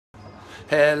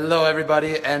Hello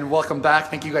everybody and welcome back.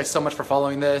 Thank you guys so much for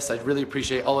following this. I really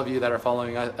appreciate all of you that are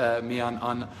following me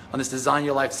on this Design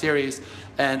Your Life series,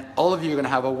 and all of you are going to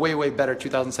have a way better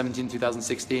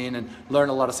 2017-2016 and learn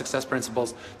a lot of success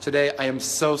principles. Today I am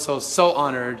so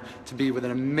honored to be with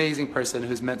an amazing person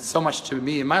who's meant so much to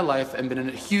me in my life and been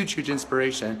a huge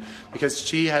inspiration, because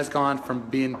she has gone from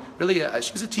being really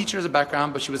she was a teacher as a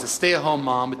background, but she was a stay-at-home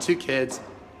mom with 2 kids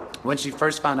when she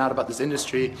first found out about this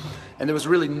industry, and there was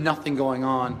really nothing going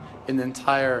on in the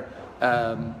entire,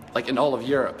 like in all of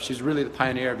Europe. She's really the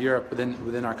pioneer of Europe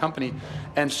within our company,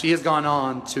 and she has gone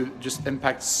on to just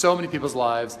impact so many people's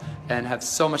lives and have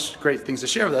so much great things to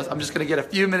share with us. I'm just going to get a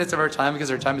few minutes of her time because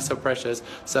her time is so precious.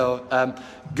 So,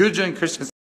 Gudrun Kristjandottir,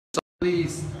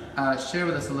 please share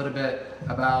with us a little bit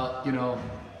about,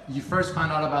 you first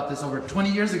found out about this over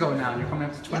 20 years ago now. You're coming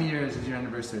up to 20 years as your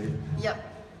anniversary. Yep.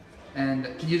 And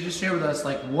can you just share with us,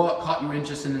 like, what caught your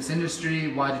interest in this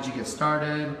industry? Why did you get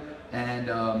started? And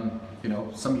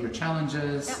some of your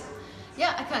challenges.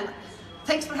 Yeah, I can.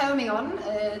 Thanks for having me on.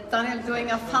 Daniel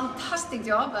doing a fantastic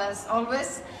job as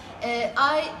always.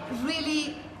 I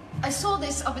saw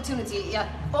this opportunity.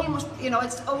 Almost.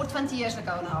 It's over 20 years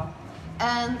ago now.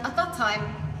 And at that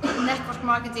time, network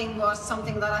marketing was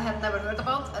something that I had never heard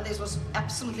about, and this was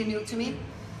absolutely new to me.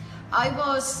 I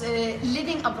was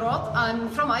living abroad. I'm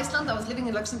from Iceland. I was living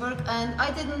in Luxembourg, and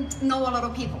I didn't know a lot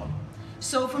of people.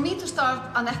 So for me to start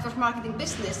a network marketing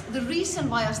business, the reason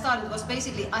why I started was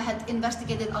basically I had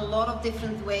investigated a lot of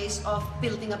different ways of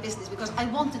building a business because I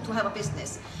wanted to have a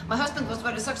business. My husband was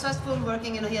very successful,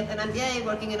 working he had an MBA,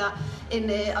 working in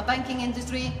a banking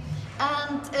industry,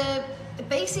 and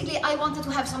basically I wanted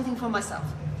to have something for myself.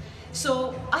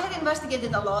 So I had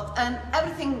investigated a lot, and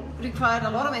everything required a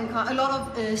lot of income, a lot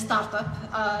of startup,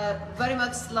 very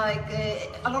much like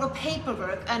a lot of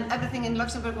paperwork, and everything in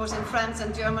Luxembourg was in French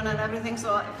and German and everything,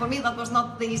 so for me that was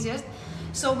not the easiest.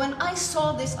 So when I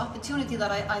saw this opportunity that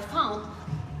I found,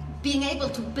 being able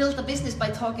to build a business by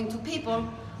talking to people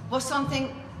was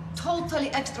something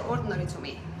totally extraordinary to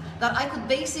me. That I could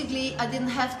basically, I didn't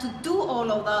have to do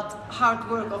all of that hard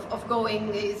work of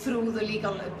going through the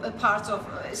legal parts of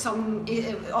some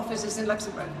offices in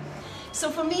Luxembourg.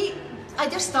 So for me, I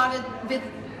just started with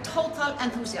total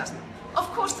enthusiasm.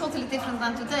 Of course, totally different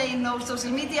than today, no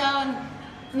social media,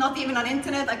 not even on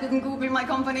internet, I couldn't Google my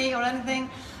company or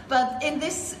anything. But in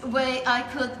this way,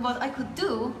 what I could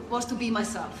do was to be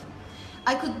myself.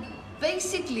 I could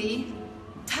basically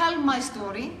tell my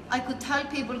story. I could tell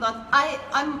people that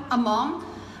I'm a mom.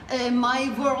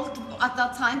 My world at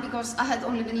that time, because I had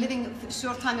only been living a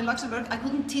short time in Luxembourg, I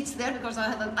couldn't teach there because I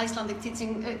had an Icelandic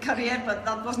teaching career, but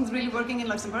that wasn't really working in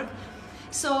Luxembourg.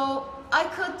 So I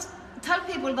could tell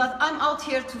people that I'm out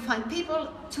here to find people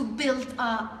to build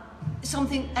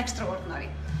something extraordinary.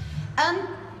 And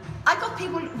I got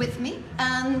people with me,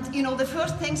 and the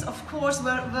first things, of course,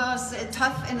 was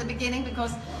tough in the beginning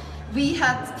because we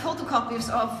had photocopies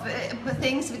of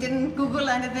things. We didn't Google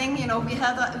anything. We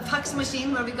had a fax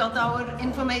machine where we got our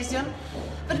information,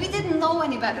 but we didn't know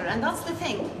any better. And that's the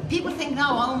thing. People think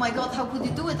now, oh my God, how could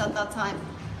you do it at that time?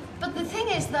 But the thing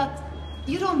is that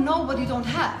you don't know what you don't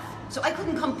have. So I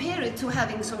couldn't compare it to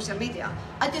having social media.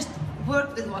 I just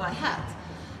worked with what I had.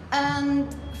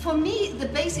 And for me, the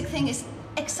basic thing is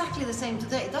exactly the same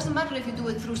today. It doesn't matter if you do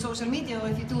it through social media or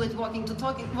if you do it walking and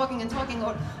talking,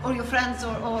 or your friends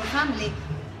or family.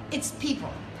 It's people.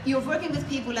 You're working with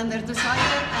people and their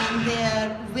desire and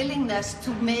their willingness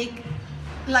to make,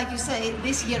 like you say,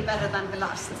 this year better than the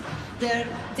last. Their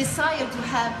desire to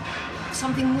have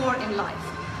something more in life.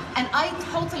 And I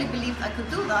totally believed I could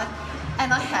do that,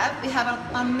 and we have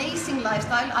an amazing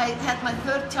lifestyle. I had my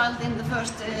 3rd child in the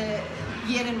first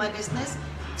year in my business.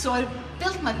 So I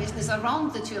built my business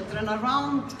around the children,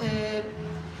 around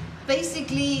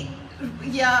basically,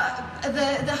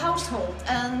 the household,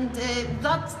 and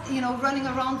that, running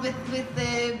around with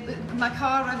my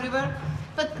car everywhere.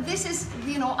 But this is,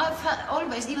 I've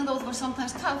always, even though it was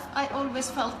sometimes tough, I always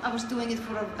felt I was doing it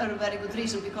for a very good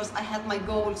reason, because I had my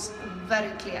goals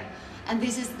very clear. And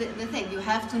this is the thing, you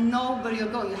have to know where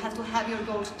you're going, you have to have your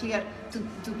goals clear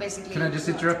to basically... Can I just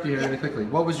interrupt you really quickly?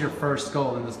 What was your first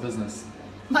goal in this business?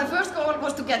 My first goal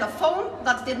was to get a phone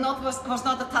that was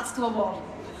not attached to a wall.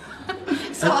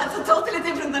 So it's totally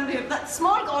different than you.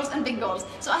 Small goals and big goals.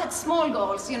 So I had small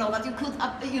goals, that you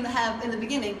could have in the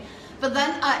beginning. But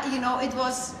then, it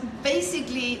was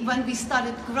basically when we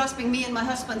started grasping, me and my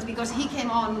husband, because he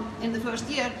came on in the first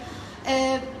year,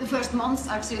 the first months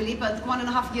actually, but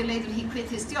 1.5 years later he quit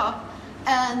his job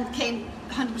and came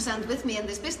 100% with me in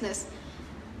this business.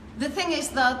 The thing is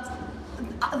that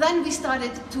then we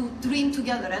started to dream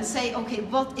together and say, okay,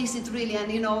 what is it really,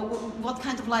 and you know, what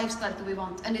kind of lifestyle do we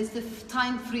want? And it's the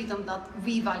time freedom that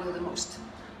we value the most.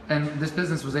 And this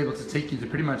business was able to take you to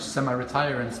pretty much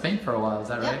semi-retire in Spain for a while, is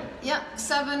that right? Yeah,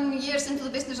 7 years into the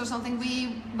business or something,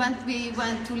 we went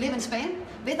to live in Spain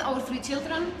with our 3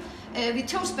 children. We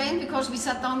chose Spain because we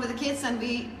sat down with the kids and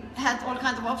we had all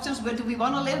kinds of options. Where do we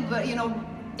want to live? But you know,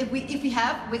 if we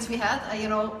have, which we had, you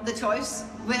know, the choice,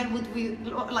 where would we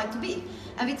like to be?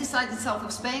 And we decided south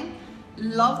of Spain,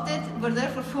 loved it, were there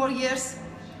for 4 years,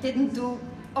 didn't do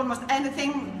almost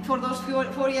anything for those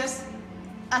 4 years.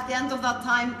 At the end of that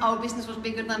time, our business was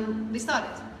bigger than we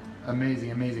started.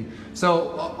 Amazing, amazing.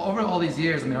 So over all these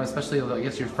years, I mean, especially I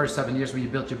guess your first 7 years when you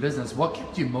built your business, what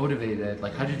kept you motivated?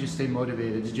 Like, how did you stay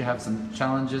motivated? Did you have some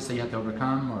challenges that you had to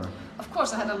overcome, or? Of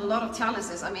course, I had a lot of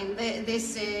challenges. I mean,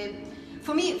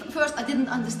 for me, first, I didn't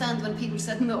understand when people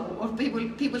said no, or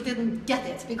people didn't get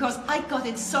it, because I got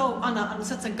it so on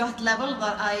such a gut level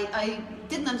that I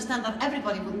didn't understand that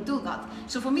everybody wouldn't do that.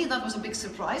 So for me, that was a big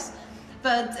surprise.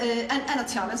 But and a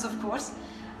challenge, of course.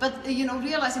 But you know,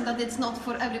 realizing that it's not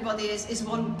for everybody is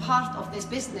one part of this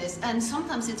business, and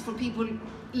sometimes it's for people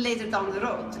later down the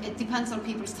road. It depends on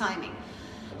people's timing.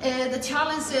 The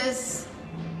challenges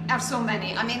are so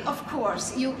many. I mean, of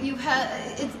course,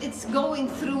 it's going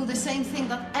through the same thing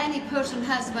that any person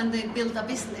has when they build a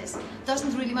business.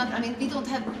 Doesn't really matter. I mean, we don't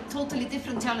have totally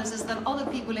different challenges than other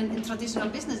people in traditional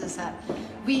businesses have.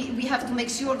 We have to make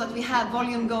sure that we have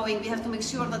volume going. We have to make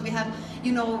sure that we have,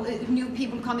 you know, new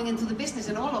people coming into the business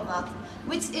and all of that,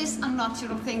 which is a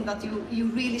natural thing that you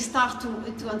really start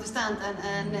to understand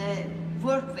and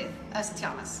work with as a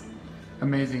challenge.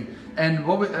 Amazing. And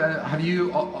what have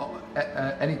you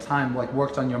at any time like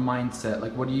worked on your mindset?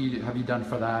 Like, what have you done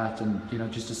for that? And you know,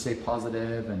 just to stay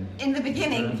positive. And in the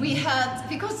beginning, we had,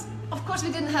 because of course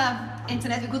we didn't have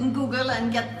internet, we couldn't Google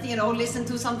and get, you know, listen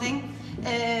to something.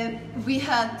 We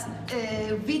had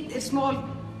small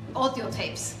audio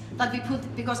tapes that we put,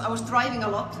 because I was driving a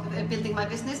lot building my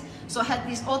business, so I had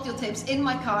these audio tapes in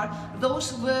my car.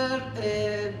 Those were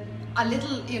a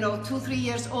little, you know, 2-3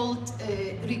 years old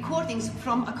recordings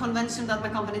from a convention that my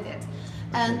company did.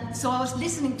 And so I was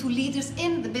listening to leaders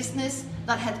in the business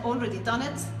that had already done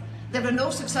it. There were no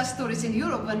success stories in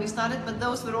Europe when we started, but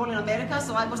those were all in America.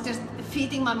 So I was just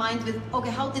feeding my mind with, okay,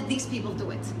 how did these people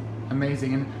do it?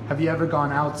 Amazing. And have you ever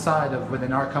gone outside of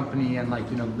within our company and, like,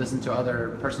 you know, listened to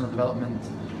other personal development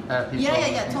people?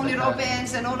 Yeah. Tony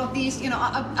Robbins and all of these, you know,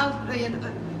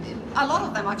 a lot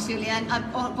of them actually, and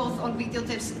both on video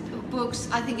tips, books.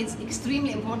 I think it's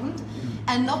extremely important,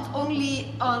 and not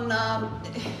only on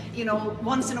you know,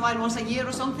 once in a while, once a year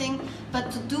or something, but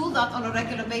to do that on a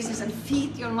regular basis and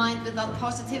feed your mind with that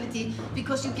positivity,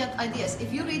 because you get ideas.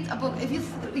 If you read a book, if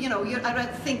you know, I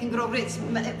read Think and Grow Rich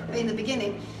in the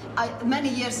beginning. Many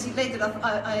years later,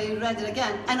 I read it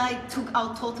again, and I took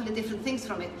out totally different things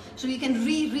from it. So you can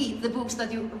reread the books that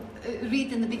you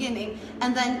read in the beginning,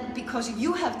 and then because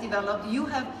you have developed, you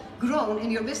have grown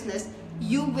in your business,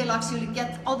 you will actually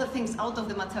get other things out of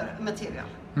the material.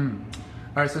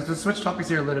 All right, so to switch topics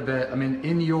here a little bit, I mean,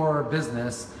 in your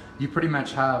business, you pretty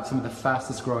much have some of the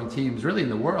fastest growing teams really in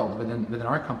the world within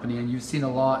our company, and you've seen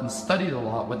a lot and studied a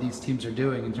lot what these teams are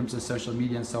doing in terms of social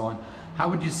media and so on. How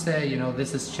would you say, you know,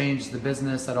 this has changed the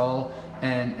business at all?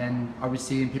 And are we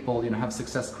seeing people, you know, have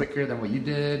success quicker than what you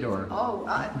did, or?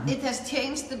 It has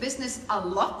changed the business a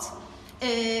lot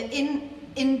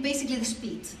in basically the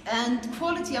speed and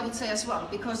quality, I would say, as well.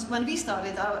 Because when we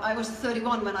started, I was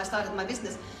 31 when I started my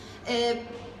business.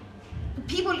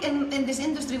 People in this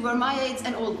industry were my age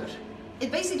and older.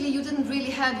 Basically, you didn't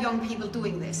really have young people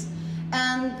doing this,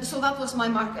 and so that was my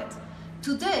market.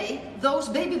 Today, those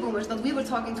baby boomers that we were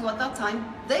talking to at that time,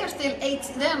 they are still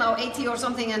they're now 80 or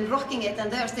something and rocking it,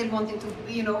 and they are still wanting to,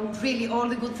 you know, really all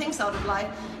the good things out of life.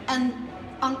 And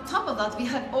on top of that, we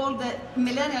have all the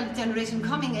millennial generation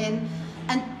coming in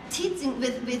and teaching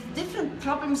with different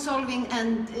problem solving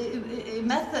and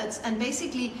methods, and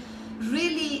basically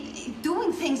really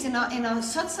doing things in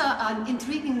such an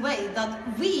intriguing way that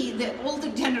we, the older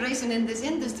generation in this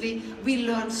industry, we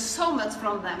learn so much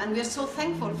from them, and we are so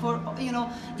thankful for, you know,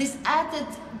 this added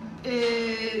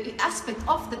aspect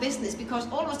of the business, because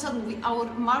all of a sudden our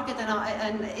market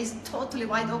and is totally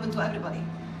wide open to everybody.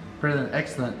 Brilliant,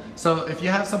 excellent. So if you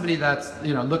have somebody that's,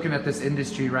 you know, looking at this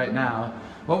industry right now,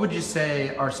 what would you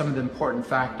say are some of the important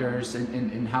factors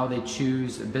in how they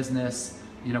choose a business,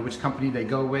 you know, which company they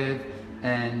go with,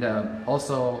 and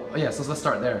also, so let's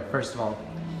start there, first of all.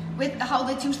 With how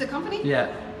they choose the company?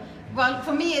 Yeah. Well,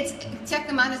 for me, it's check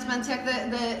the management, check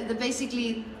the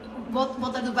basically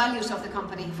what are the values of the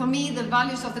company? For me, the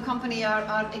values of the company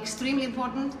are extremely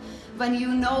important. When you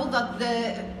know that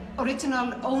the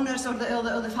original owners or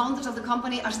the founders of the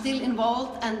company are still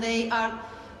involved, and they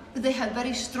have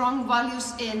very strong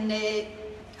values in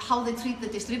how they treat the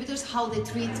distributors, how they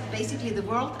treat basically the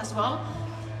world as well.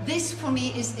 This for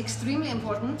me is extremely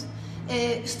important.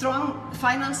 Strong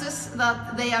finances,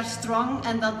 that they are strong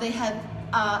and that they have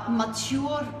a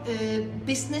mature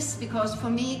business, because for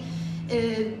me,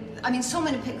 I mean, so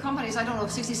many companies, I don't know,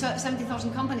 60,000,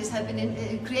 70,000 companies have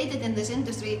been created in this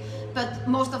industry, but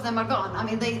most of them are gone. I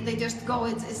mean, they just go,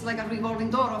 it's like a revolving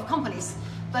door of companies.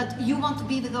 But you want to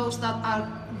be with those that are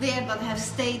there, that have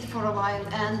stayed for a while.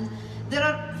 And there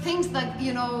are things that,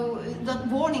 you know, that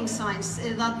warning signs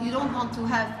that you don't want to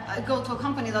have, go to a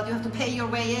company that you have to pay your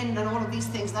way in and all of these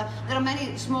things. That there are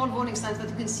many small warning signs that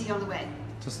you can see on the way.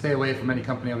 So stay away from any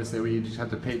company, obviously, where you just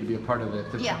have to pay to be a part of it,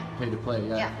 to pay to play.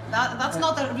 Yeah, that's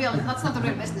not a real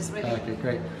business, really. Okay,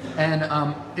 great. And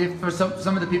if for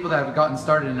some of the people that have gotten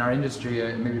started in our industry,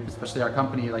 maybe especially our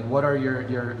company, like what are your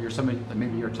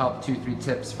maybe your top 2-3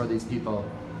 tips for these people?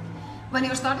 When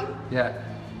you're starting? Yeah.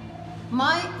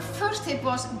 My first tip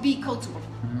was be coachable.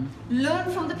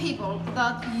 Learn from the people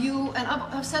that you, and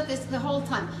I've said this the whole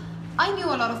time, I knew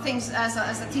a lot of things as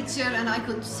a teacher, and I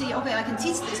could see, okay, I can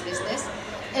teach this business.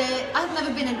 I've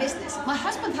never been in business. My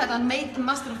husband had a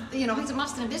master, you know, he's a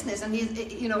master in business, and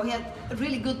he had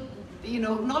really good,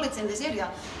 knowledge in this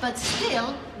area. But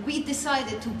still, we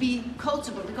decided to be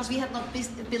coachable because we had not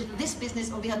built this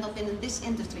business, or we had not been in this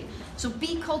industry. So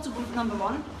be coachable, number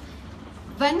one.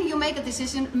 When you make a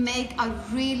decision, make a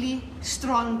really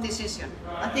strong decision.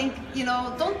 I think,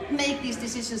 don't make these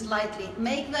decisions lightly.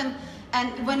 Make them.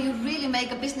 And when you really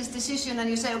make a business decision and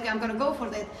you say, okay, I'm going to go for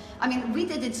it. I mean, we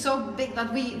did it so big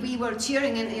that we were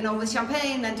cheering and, with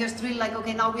champagne, and just really like,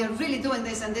 okay, now we are really doing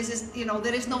this, and this is,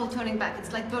 there is no turning back.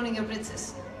 It's like burning your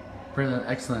bridges. Brilliant,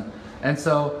 excellent. And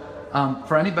so,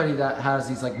 for anybody that has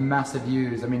these like massive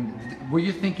views, I mean, were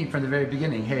you thinking from the very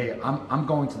beginning, hey, I'm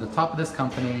going to the top of this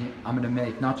company, I'm going to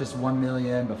make not just 1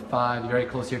 million, but 5, very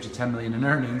close here to 10 million in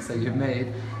earnings that you've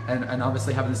made, and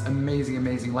obviously having this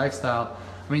amazing lifestyle.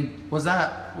 I mean, was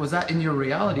that in your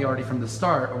reality already from the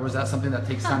start, or was that something that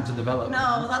takes time to develop?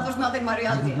 No, that was not in my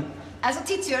reality. As a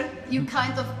teacher, you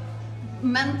kind of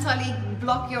mentally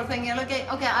block your thing. You're like,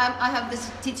 okay, I have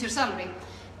this teacher salary.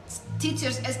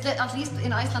 Teachers, at least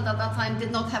in Iceland at that time,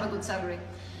 did not have a good salary.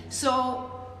 So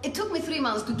it took me 3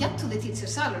 months to get to the teacher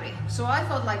salary. So I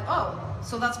thought like, oh,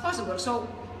 so that's possible. So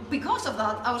because of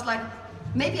that, I was like,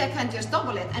 maybe I can just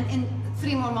double it. And in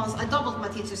 3 more months, I doubled my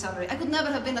teacher salary. I could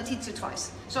never have been a teacher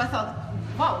twice. So I thought,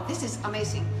 wow, this is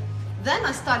amazing. Then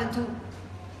I started to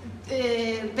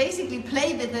basically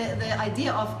play with the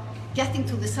idea of getting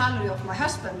to the salary of my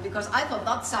husband, because I thought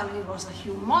that salary was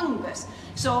humongous.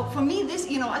 So for me, this,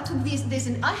 I took this,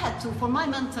 and I had to, for my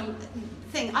mental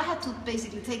thing, I had to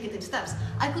basically take it in steps.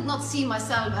 I could not see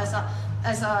myself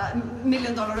as a $1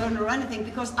 million earner or anything,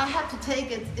 because I had to take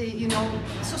it,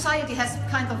 society has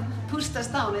kind of pushed us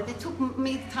down, and it took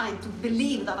me time to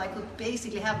believe that I could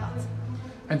basically have that.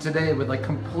 And today, with like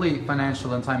complete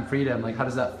financial and time freedom, like how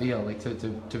does that feel, like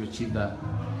to achieve that?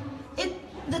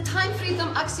 The time freedom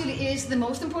actually is the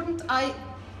most important. I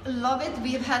love it.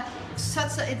 We have had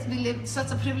we lived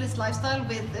such a privileged lifestyle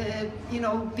with,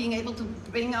 being able to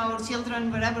bring our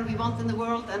children wherever we want in the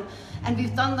world, and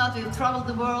we've done that. We've traveled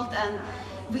the world, and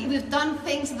we've done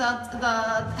things that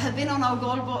have been on our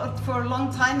goal board for a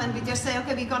long time, and we just say,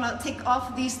 okay, we're gonna tick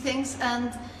off these things,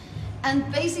 and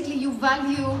basically you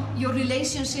value your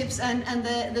relationships and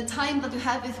the time that you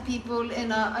have with people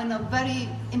in a very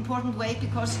important way,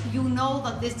 because you know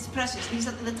that this is precious.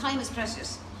 The time is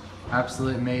precious.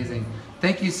 Absolutely amazing.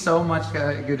 Thank you so much,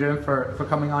 Gudrun, for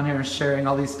coming on here and sharing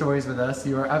all these stories with us.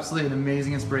 You are absolutely an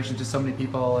amazing inspiration to so many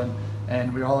people,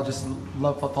 and we all just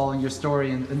love following your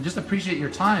story and just appreciate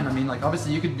your time. I mean, like,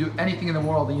 obviously you could do anything in the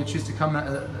world, and you choose to come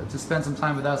to spend some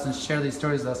time with us and share these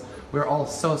stories with us. We're all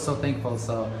so thankful.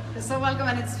 So you're so welcome,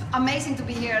 and it's amazing to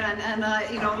be here, and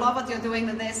love what you're doing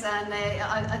with this, and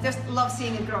I just love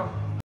seeing it grow.